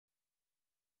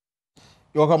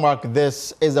Welcome back.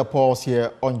 This is a pause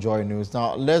here on Joy News.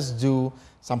 Now, let's do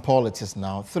some politics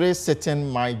now. 3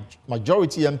 sitting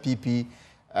majority MPs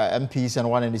and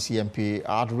 1 NDC MP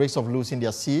are at risk of losing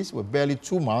their seats with barely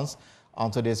 2 months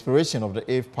until the expiration of the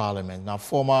 8th Parliament. Now,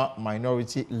 former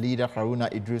Minority Leader Haruna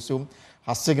Idrisu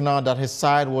has signaled that his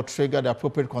side will trigger the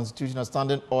appropriate constitutional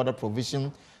standing order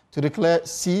provision to declare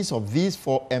seats of these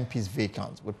 4 MPs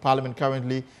vacant, with Parliament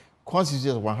currently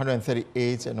constituted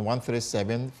 138 and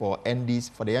 137 for the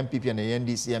MPP and the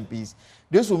NDC MPs.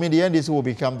 This will mean the NDC will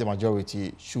become the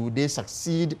majority should they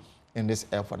succeed in this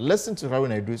effort. Listen to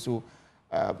Haruna Idrisu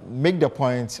make the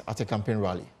point at a campaign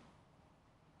rally.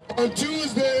 On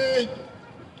Tuesday,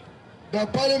 the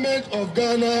Parliament of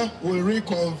Ghana will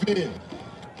reconvene.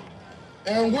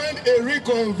 And when it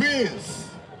reconvenes,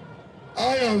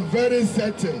 I am very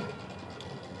certain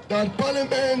that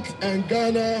Parliament and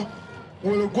Ghana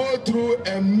will go through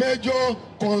a major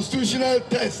constitutional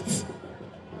test.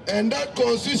 And that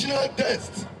constitutional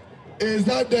test is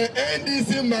that the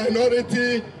NDC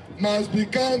minority must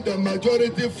become the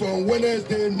majority from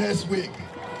Wednesday next week.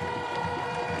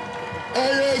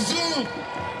 I assume,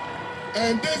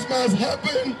 and this must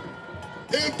happen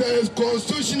if there is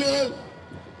constitutional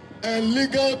and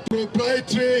legal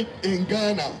propriety in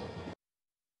Ghana.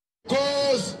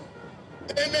 Because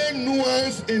any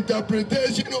nuanced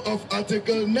interpretation of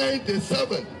Article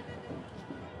 97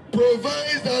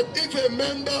 provides that if a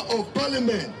member of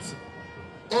Parliament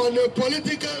on a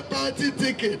political party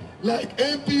ticket like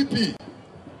MPP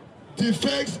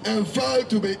defects and fails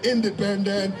to be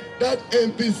independent, that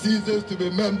MP ceases to be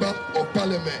member of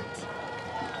Parliament.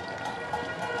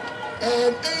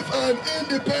 And if an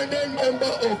independent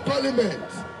member of Parliament,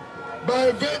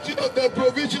 by virtue of the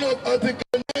provision of Article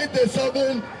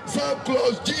 97,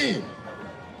 subclause G,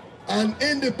 an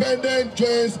independent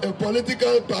joins a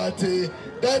political party,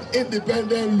 that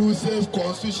independent loses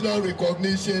constitutional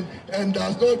recognition and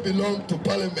does not belong to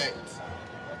Parliament.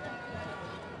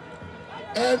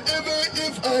 And even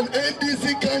if an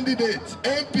NDC candidate,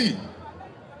 MP,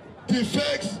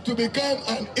 defects to become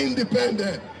an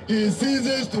independent, he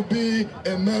ceases to be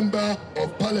a member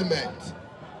of Parliament.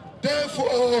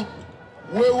 Therefore,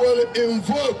 we will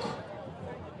invoke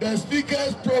the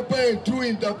Speaker's proper and true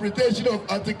interpretation of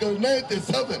Article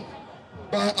 97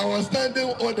 by our standing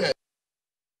order.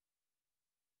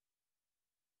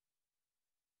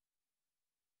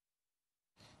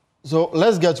 So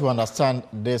let's get to understand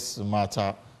this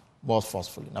matter more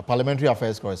forcefully. Now, Parliamentary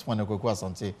Affairs Correspondent Kweku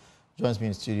Asante joins me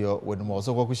in studio with more.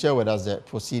 So Kweku, share with us the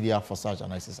procedure for such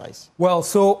an exercise. Well,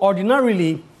 so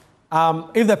ordinarily,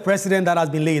 if the precedent that has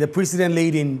been laid, the precedent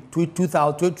laid in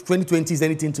 2020 is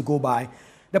anything to go by,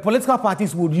 the political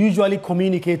parties would usually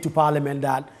communicate to Parliament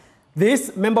that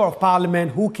this member of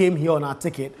Parliament who came here on our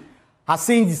ticket has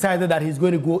since decided that he's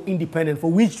going to go independent,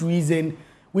 for which reason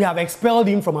we have expelled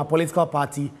him from our political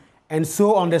party, and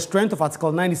so on the strength of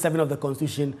Article 97 of the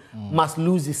Constitution must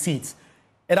lose his seats.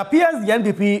 It appears the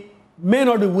NPP may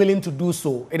not be willing to do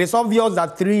so. It is obvious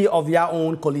that 3 of their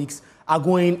own colleagues are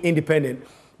going independent.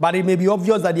 But it may be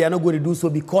obvious that they are not going to do so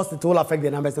because it will affect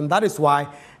their numbers. And that is why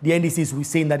the NDC is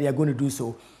saying that they are going to do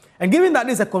so. And given that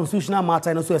this is a constitutional matter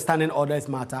and also a standing orders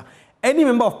matter, any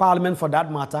member of Parliament for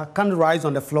that matter can rise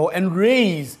on the floor and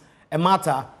raise a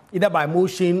matter either by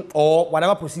motion or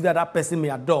whatever procedure that person may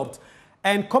adopt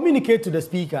and communicate to the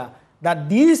Speaker that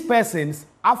these persons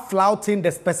are flouting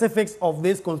the specifics of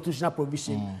this constitutional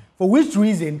provision, for which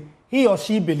reason he or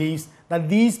she believes that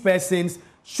these persons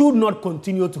should not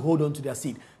continue to hold on to their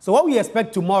seat. So what we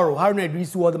expect tomorrow, Haruna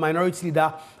Idrisu or the minority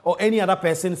leader or any other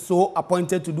person so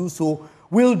appointed to do so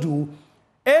will do,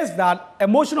 is that a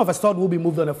motion of a sort will be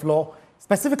moved on the floor,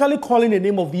 specifically calling the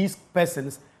name of these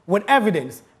persons with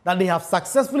evidence that they have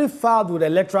successfully filed with the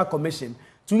Electoral Commission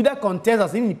to either contest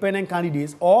as independent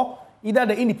candidates or either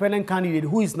the independent candidate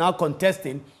who is now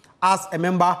contesting as a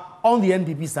member on the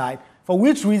NPP side, for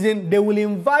which reason they will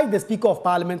invite the Speaker of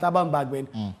Parliament, Aban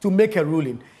Bagben, to make a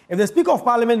ruling. If the Speaker of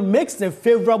Parliament makes a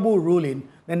favorable ruling,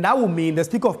 then that will mean the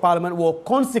Speaker of Parliament will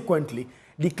consequently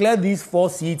declare these 4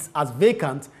 seats as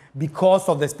vacant because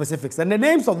of the specifics. And the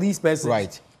names of these persons,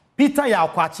 right. Peter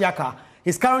Yaokwachiaka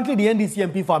is currently the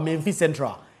NDC MP for Memphis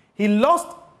Central. He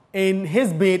lost in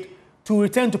his bid to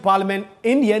return to Parliament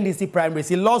in the NDC primaries.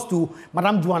 He lost to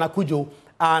Madam Joanna Kujo.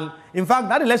 And in fact,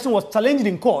 that election was challenged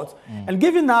in court. And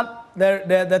given that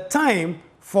the time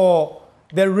for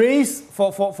the race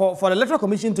for the Electoral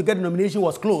Commission to get the nomination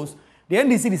was closed, the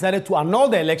NDC decided to annul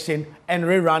the election and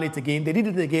rerun it again. They did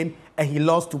it again, and he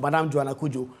lost to Madam Joanna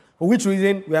Kujo, for which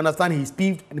reason we understand he's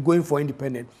peeved and going for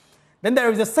independent. Then there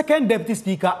is a second Deputy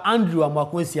Speaker, Andrew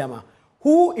Amakwesiama,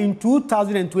 who in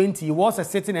 2020 was a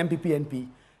sitting MPP MP,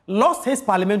 lost his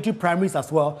parliamentary primaries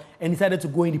as well and decided to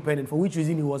go independent, for which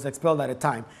reason he was expelled at the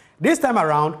time. This time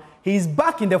around, he's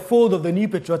back in the fold of the New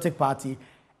Patriotic Party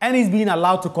and he's being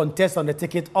allowed to contest on the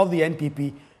ticket of the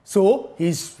NPP. So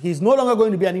he's no longer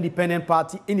going to be an independent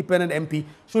MP,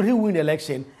 should he win the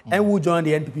election, and will join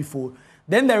the NPP fold.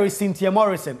 Then there is Cynthia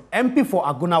Morrison, MP for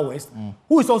Aguna West,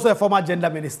 who is also a former gender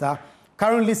minister,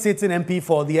 currently sitting MP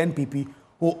for the NPP,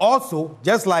 who also,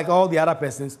 just like all the other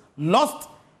persons, lost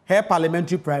her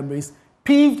parliamentary primaries,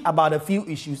 peeved about a few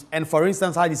issues, and for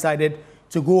instance, I decided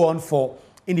to go on for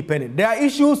independent. There are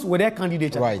issues with her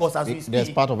candidature, right. Because as we speak, there's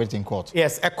part of it in court.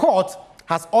 Yes, a court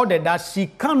has ordered that she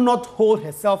cannot hold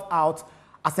herself out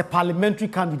as a parliamentary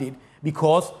candidate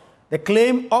because the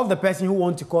claim of the person who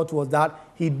went to court was that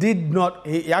she does not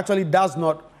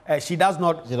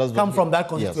come from that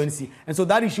constituency. Yes. And so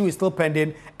that issue is still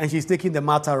pending and she's taking the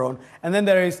matter on. And then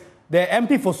there is the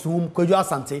MP for Sum, Kojo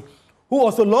Asante, who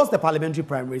also lost the parliamentary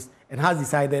primaries and has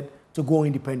decided to go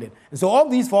independent. And so of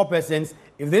these four persons,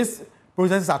 if these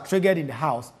processes are triggered in the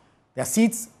House, their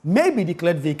seats may be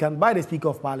declared vacant by the Speaker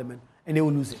of Parliament and they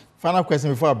will lose it. Final question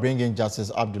before I bring in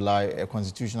Justice Abdullahi, a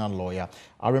constitutional lawyer.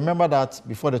 I remember that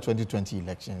before the 2020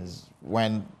 elections,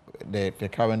 when the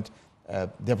current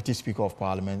Deputy Speaker of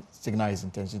Parliament signaled his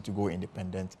intention to go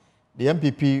independent, the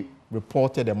MPP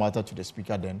reported the matter to the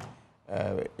Speaker then,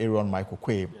 Aaron Michael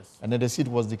Quaye, yes. And then the seat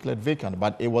was declared vacant.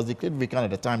 But it was declared vacant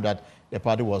at the time that the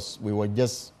party we were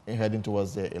just heading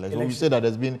towards the election. You say that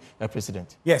there's been a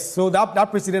precedent. Yes, so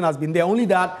that precedent has been there. Only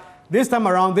that this time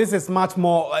around, this is much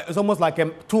more, it's almost like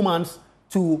 2 months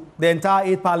to the entire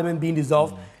 8th Parliament being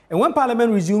dissolved. And when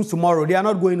Parliament resumes tomorrow, they are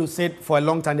not going to sit for a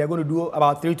long time. They're going to do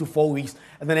about 3 to 4 weeks,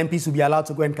 and then MPs will be allowed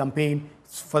to go and campaign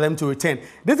for them to return.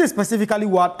 This is specifically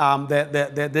what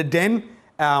the then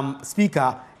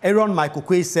Speaker, Aaron Michael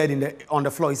Quaye, said on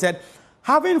the floor. He said,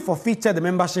 having forfeited the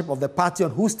membership of the party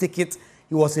on whose ticket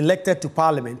he was elected to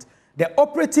Parliament, the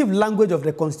operative language of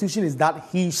the Constitution is that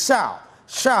he shall,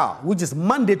 which is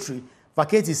mandatory,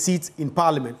 vacate his seat in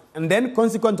Parliament. And then,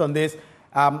 consequent on this,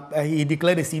 he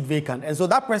declared a seat vacant. And so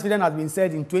that precedent has been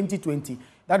set in 2020.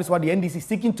 That is what the NDC is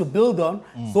seeking to build on,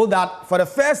 so that for the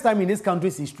first time in this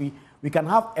country's history, we can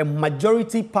have a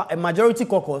majority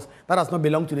caucus that does not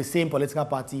belong to the same political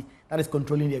party that is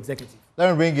controlling the executive.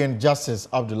 Let me bring in Justice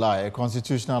Abdullahi, a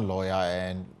constitutional lawyer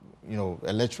and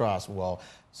a lecturer as well.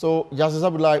 So, Justice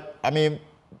Abdullahi, I mean,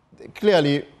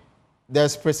 clearly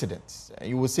there's precedent.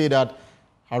 You would say that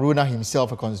Haruna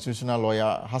himself, a constitutional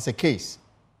lawyer, has a case.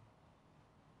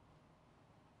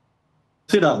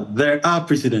 Say that there are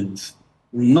precedents,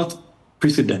 not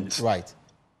precedents. Right.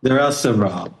 There are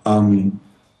several.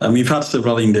 We've had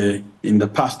several in the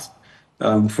past.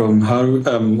 From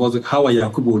Hawa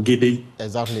Yakubu Gede,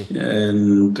 exactly,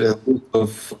 and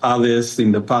of others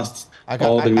in the past. I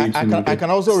can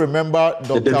also remember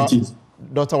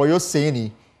Dr.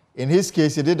 Oyoseni. In his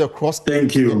case, he did the cross.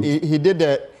 Thank you. He did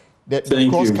the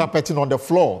cross carpeting on the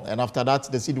floor, and after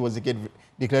that, the seat was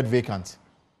declared vacant.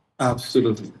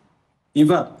 Absolutely. In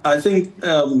fact, I think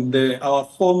our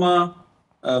former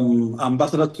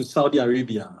ambassador to Saudi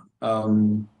Arabia,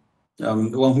 the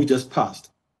one who just passed,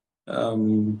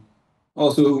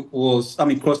 also was,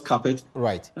 cross carpet.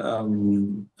 Right.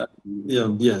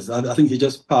 Yes, I think he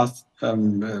just passed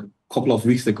a couple of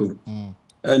weeks ago.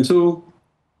 And so,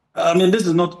 this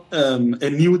is not a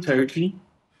new territory.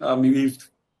 We've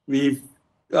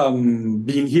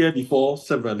been here before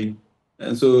severally.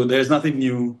 And so there's nothing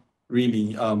new,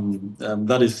 really,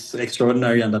 that is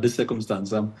extraordinary under this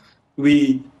circumstance.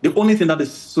 The only thing that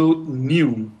is so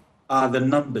new are the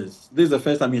numbers. This is the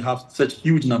first time we have such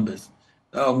huge numbers.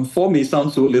 4 may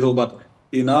sound so little, but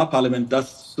in our parliament, that's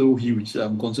so huge,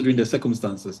 considering the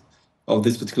circumstances of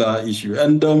this particular issue.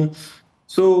 And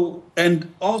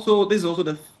also, this is also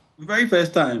the very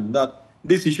first time that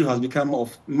this issue has become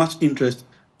of much interest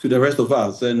to the rest of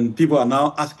us. And people are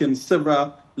now asking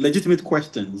several legitimate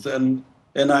questions. And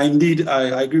I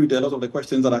agree with a lot of the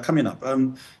questions that are coming up.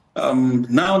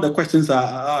 Now the questions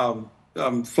are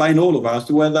flying all over as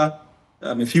to whether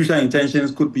future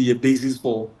intentions could be a basis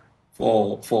for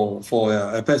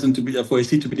a person to be, for a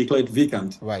seat to be declared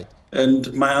vacant. Right.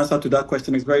 And my answer to that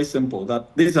question is very simple: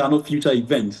 that these are not future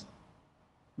events.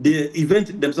 The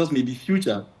events themselves may be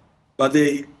future, but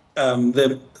the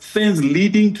things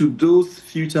leading to those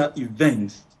future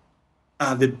events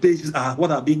are the basis, are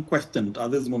what are being questioned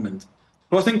at this moment.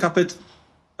 Crossing carpet,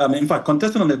 in fact,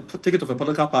 contesting on the ticket of a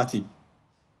political party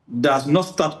does not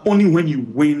start only when you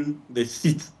win the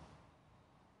seat.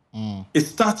 It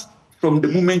starts from the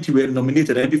moment you were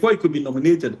nominated. And before you could be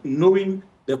nominated, knowing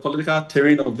the political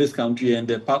terrain of this country and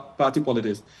the party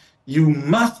politics, you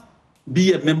must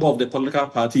be a member of the political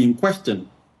party in question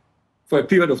for a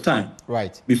period of time,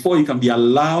 right, before you can be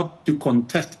allowed to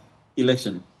contest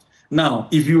election. Now,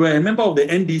 if you are a member of the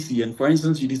NDC and, for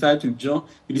instance, you decide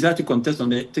to contest on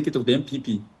the ticket of the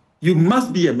MPP, you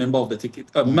must be a member of the ticket,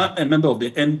 a member of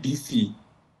the NDC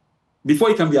before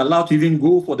you can be allowed to even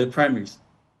go for the primaries.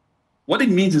 What it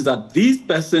means is that these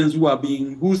persons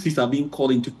whose seats are being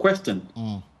called into question,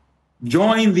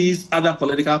 join these other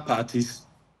political parties,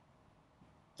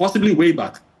 possibly way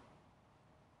back.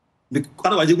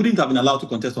 Otherwise, they wouldn't have been allowed to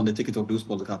contest on the ticket of those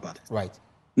political parties. Right.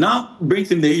 Now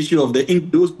brings in the issue of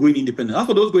those going independent. As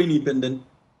for those going independent,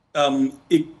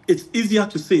 it's easier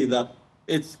to say that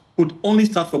it could only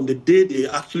start from the day they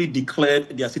actually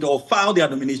declared their seat or filed their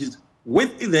nominations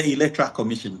with the Electoral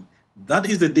Commission. That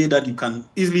is the day that you can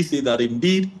easily say that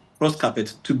indeed cross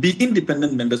carpet to be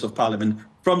independent members of parliament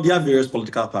from their various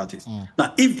political parties.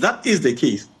 Now, if that is the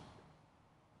case,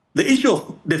 the issue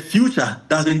of the future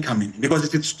doesn't come in,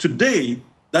 because it's today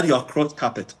that you are cross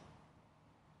carpet.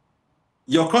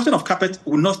 Your crossing of carpet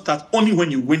will not start only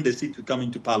when you win the seat to come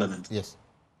into parliament. Yes.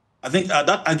 I think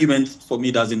that argument for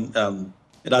me doesn't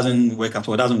work at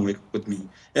all. It doesn't work with me.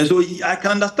 And so I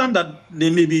can understand that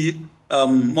there may be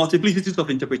multiplicities of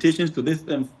interpretations to this,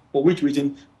 and for which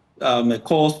reason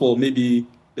calls for maybe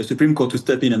the Supreme Court to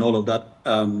step in and all of that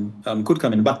could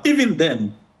come in. But even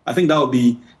then, I think that would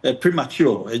be a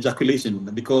premature ejaculation,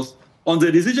 because on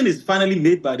the decision is finally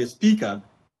made by the Speaker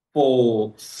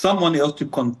for someone else to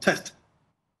contest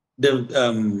that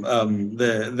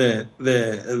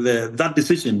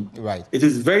decision. Right. It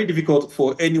is very difficult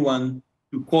for anyone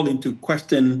to call into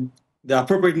question the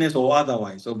appropriateness or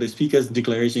otherwise of the Speaker's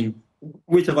declaration,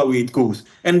 whichever way it goes.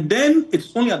 And then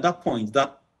it's only at that point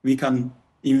that we can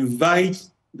invite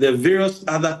the various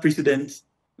other precedents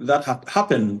that have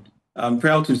happened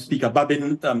prior to Speaker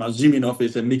Babin assuming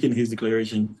office and making his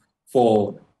declaration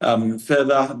for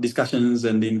further discussions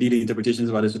and indeed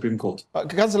interpretations by the Supreme Court.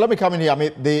 Council, let me come in here. I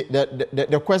mean,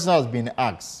 the question has been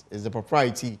asked is the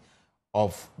propriety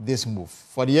of this move.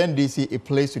 For the NDC, it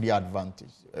plays to the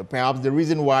advantage. Perhaps the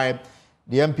reason why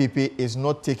the MPP is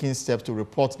not taking steps to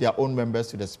report their own members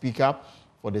to the Speaker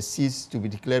for the seats to be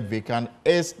declared vacant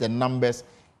is the numbers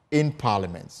in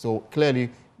Parliament. So clearly,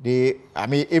 if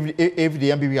the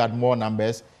MPP had more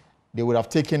numbers, they would have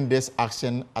taken this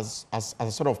action as a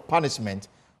sort of punishment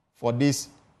for these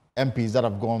MPs that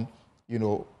have gone,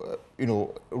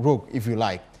 rogue, if you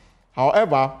like.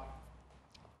 However,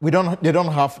 they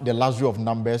don't have the luxury of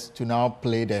numbers to now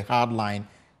play the hard line.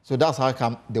 So that's how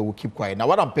come they will keep quiet. Now,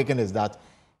 what I'm picking is that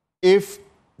if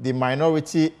the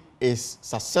minority is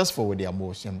successful with their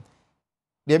motion,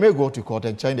 they may go to court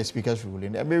and change the Speaker's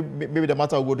ruling. And maybe the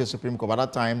matter will go to the Supreme Court. By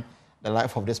that time, the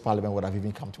life of this Parliament would have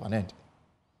even come to an end.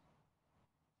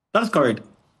 That's correct.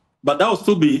 But that would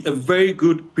still be a very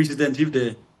good precedent if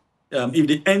the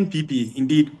NPP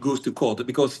indeed goes to court,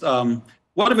 because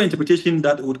whatever interpretation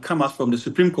that would come out from the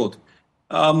Supreme Court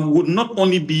would not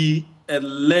only be a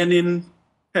learning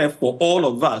curve for all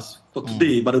of us for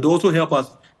today, but it would also help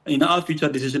us in our future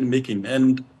decision making.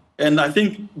 And I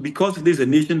think because it is a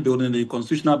nation building and a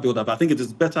constitutional build-up, I think it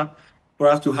is better for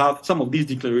us to have some of these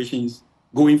declarations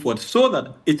going forward so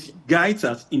that it guides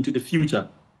us into the future.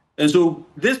 And so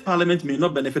this Parliament may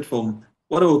not benefit from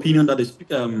whatever opinion that is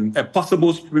a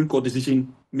possible Supreme Court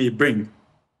decision may bring,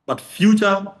 but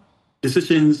future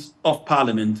decisions of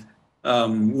Parliament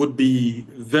would be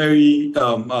very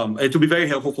it would be very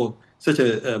helpful for such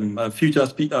a future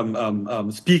speaker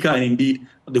and indeed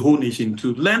the whole nation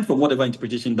to learn from whatever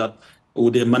interpretation that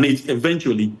would emanate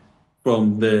eventually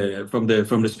from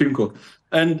the Supreme Court.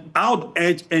 And I would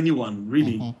urge anyone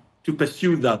really to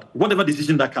pursue that, whatever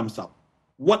decision that comes out.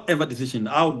 Whatever decision,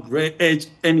 I would urge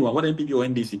anyone, whether MPP or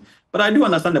NDC. But I do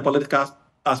understand the political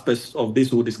aspects of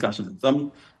this whole discussion.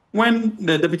 When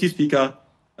the Deputy Speaker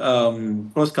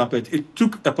crossed carpet, it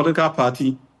took a political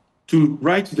party to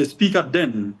write to the Speaker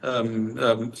then,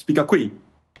 Speaker Quay,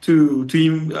 to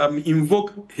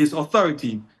invoke his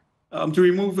authority to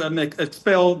remove and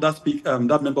expel that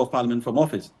member of Parliament from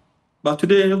office. But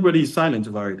today, everybody is silent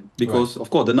about it because,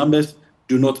 of course, the numbers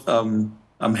do not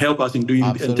help us in doing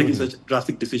and taking such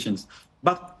drastic decisions.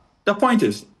 But the point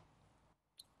is,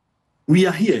 we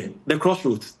are here, the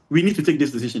crossroads. We need to take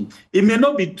this decision. It may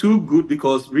not be too good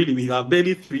because really we have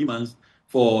barely 3 months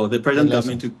for the present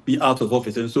government to be out of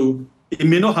office, and so it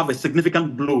may not have a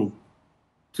significant blow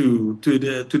to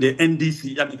the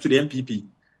NDC, to the MPP.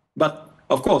 But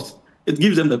of course, it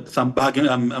gives them some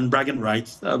bragging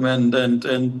rights, and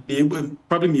they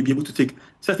probably may be able to take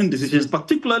certain decisions,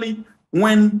 particularly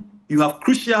when you have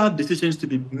crucial decisions to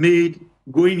be made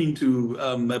going into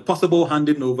a possible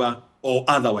handing over or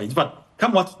otherwise. But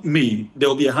come what may, there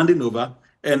will be a handing over,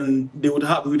 and we would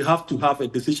have to have a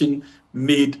decision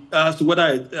made as to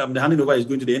whether the handing over is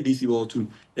going to the NDC or to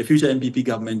a future MPP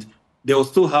government. There will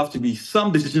still have to be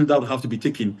some decisions that will have to be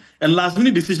taken. And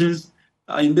last-minute decisions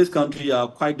in this country are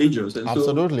quite dangerous. And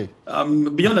absolutely. So,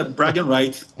 beyond the bragging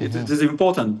rights, it is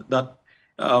important that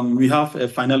we have a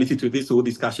finality to these whole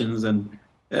discussions.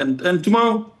 And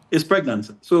tomorrow is pregnant.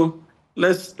 So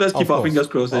let's keep our fingers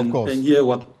crossed and hear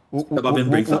what the government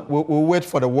brings up. We'll wait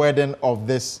for the wording of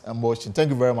this motion.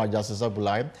 Thank you very much, Justice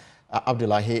Abdullahi.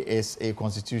 Abdullahi is a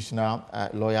constitutional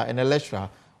lawyer and a lecturer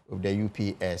with the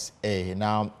UPSA.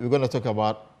 Now, we're going to talk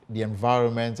about the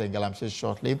environment and Galamsey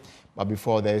shortly, but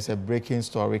before, there is a breaking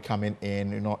story coming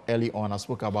in. Early on, I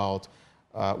spoke about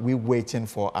we're waiting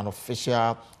for an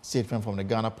official statement from the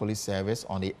Ghana Police Service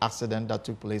on the accident that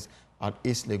took place at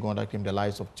East Legon that claimed the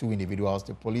lives of 2 individuals.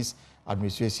 The police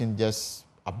administration just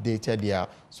updated their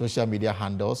social media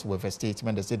handles with a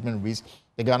statement. The statement reads,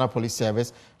 the Ghana Police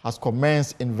Service has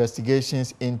commenced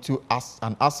investigations into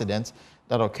an accident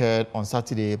that occurred on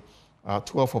Saturday,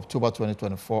 12 October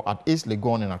 2024 at East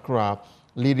Legon in Accra,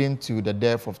 leading to the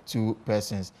death of 2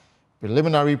 persons.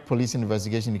 Preliminary police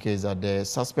investigation indicates that the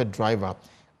suspect driver,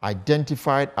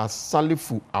 identified as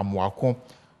Salifu Amwako,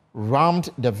 rammed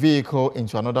the vehicle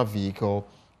into another vehicle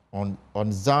on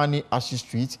Zani Ashi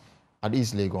Street at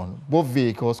East Legon. Both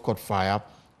vehicles caught fire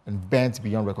and burnt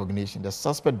beyond recognition. The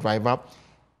suspect driver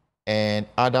and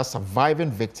other surviving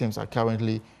victims are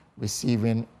currently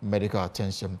receiving medical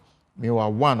attention.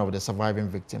 Meanwhile, one of the surviving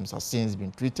victims has since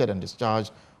been treated and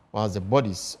discharged, whilst the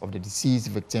bodies of the deceased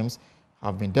victims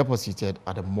have been deposited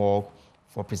at the morgue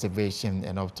for preservation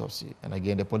and autopsy. And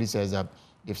again, the police says that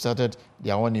they've started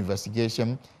their own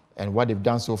investigation, and what they've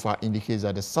done so far indicates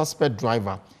that the suspect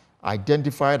driver,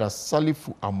 identified as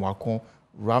Salifu Amwako,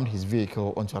 rammed his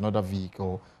vehicle onto another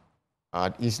vehicle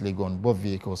at East Legon. Both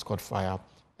vehicles caught fire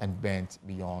and burnt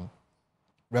beyond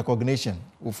recognition.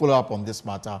 We'll follow up on this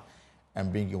matter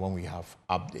and bring you when we have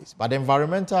updates. But the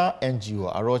environmental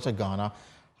NGO, Arocha Ghana,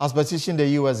 has petitioned the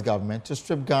U.S. government to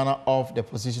strip Ghana of the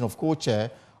position of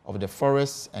co-chair of the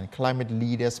Forest and Climate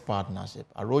Leaders Partnership.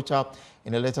 Arocha,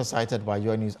 in a letter cited by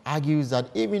Joy News, argues that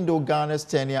even though Ghana's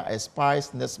tenure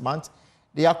expires next month,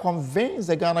 they are convinced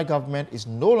the Ghana government is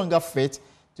no longer fit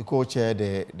to co-chair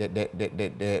the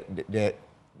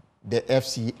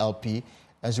FCLP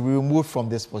and should be removed from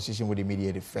this position with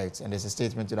immediate effect. And there's a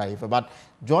statement to that effect. But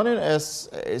joining us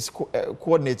is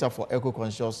coordinator for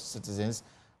Eco-Conscious Citizens,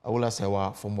 Awula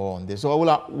Sewa, for more on this. So,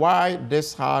 Awula, why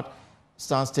this hard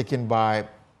stance taken by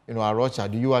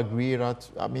Arocha? Do you agree that,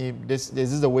 this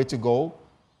is the way to go?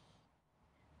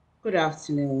 Good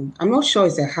afternoon. I'm not sure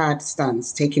it's a hard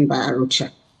stance taken by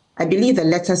Arocha. I believe the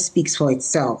letter speaks for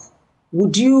itself.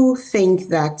 Would you think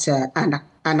that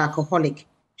an alcoholic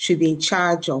should be in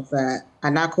charge of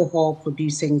an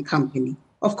alcohol-producing company?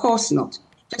 Of course not.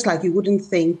 Just like you wouldn't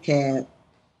think a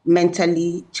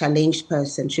mentally challenged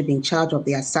person should be in charge of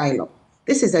the asylum.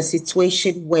 This is a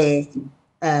situation where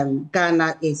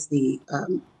Ghana is the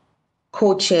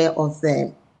co-chair of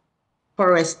the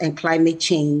Forest and Climate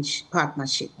Change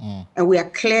Partnership. And we are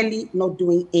clearly not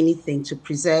doing anything to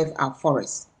preserve our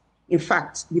forests. In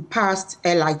fact, we passed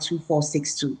LI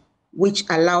 2462, which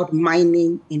allowed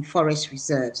mining in forest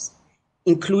reserves,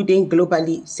 including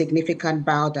globally significant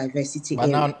biodiversity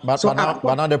areas.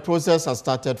 But now the process has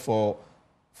started for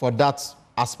that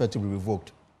aspect to be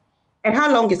revoked. And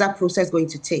how long is that process going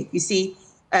to take? You see,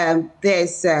 there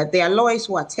are lawyers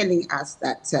who are telling us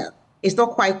that it's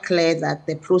not quite clear that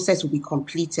the process will be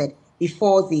completed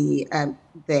before the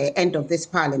end of this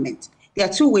parliament. There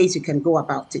are 2 ways you can go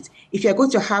about it. If you're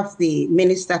going to have the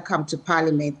minister come to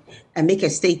parliament and make a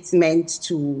statement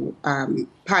to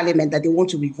parliament that they want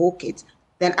to revoke it,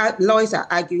 then lawyers are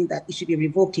arguing that it should be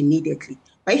revoked immediately.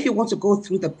 But if you want to go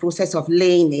through the process of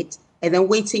laying it and then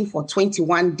waiting for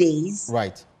 21 days,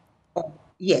 right?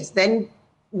 Yes, then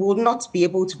we will not be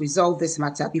able to resolve this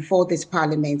matter before this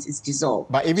parliament is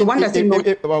dissolved. But even,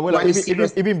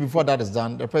 even before that is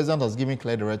done, the president has given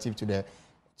clear directive to the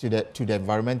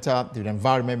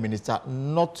environment minister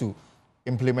not to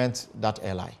implement that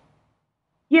LI.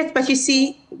 Yes, but you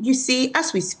see,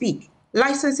 as we speak,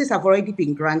 licenses have already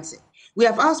been granted. We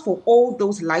have asked for all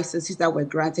those licenses that were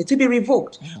granted to be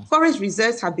revoked. Forest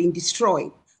reserves have been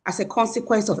destroyed as a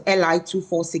consequence of LI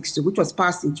 2462, which was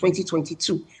passed in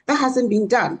 2022. That hasn't been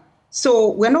done. So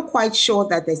we're not quite sure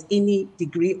that there's any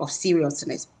degree of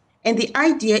seriousness. And the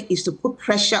idea is to put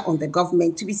pressure on the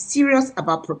government to be serious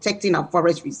about protecting our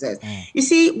forest reserves. You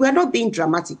see, we're not being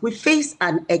dramatic. We face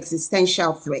an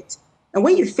existential threat. And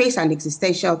when you face an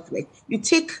existential threat, you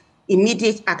take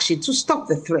immediate action to stop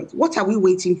the threat. What are we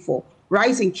waiting for?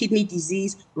 Rise in kidney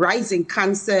disease, rise in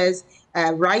cancers,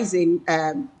 rise in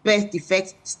birth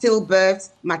defects,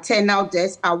 stillbirths, maternal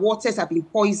deaths. Our waters have been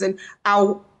poisoned.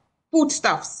 Our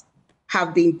foodstuffs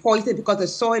have been poisoned because the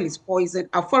soil is poisoned.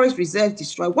 Our forest reserves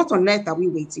destroyed. What on earth are we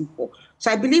waiting for?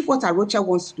 So I believe what Arocha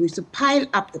wants to do is to pile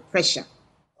up the pressure,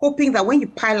 hoping that when you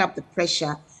pile up the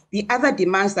pressure, the other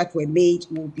demands that were made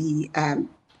will be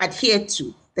adhered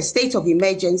to. The state of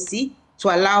emergency to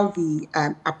allow the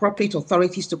appropriate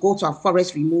authorities to go to our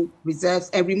forest reserves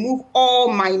and remove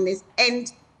all miners and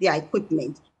their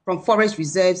equipment from forest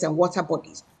reserves and water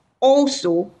bodies.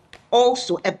 Also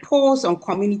a pause on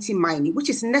community mining, which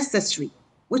is necessary,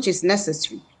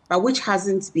 but which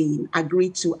hasn't been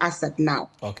agreed to as of now.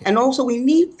 Okay. And also we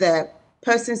need the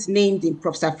persons named in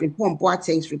Professor Frimpong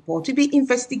Boateng's report to be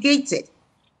investigated.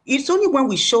 It's only when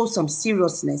we show some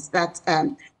seriousness that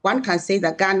one can say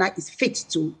that Ghana is fit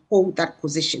to hold that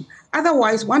position.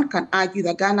 Otherwise, one can argue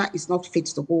that Ghana is not fit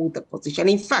to hold the position.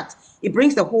 In fact, it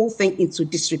brings the whole thing into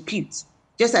disrepute,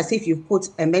 just as if you put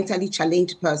a mentally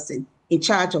challenged person in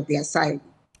charge of the asylum.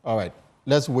 All right.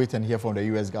 Let's wait and hear from the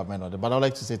U.S. government on that. But I'd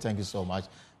like to say thank you so much,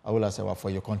 Awula Sewa, for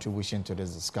your contribution to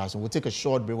this discussion. We'll take a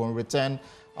short break. When we return,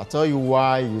 I'll tell you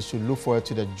why you should look forward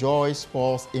to the Joy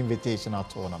Sports Invitational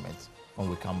Tournament when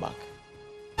we come back.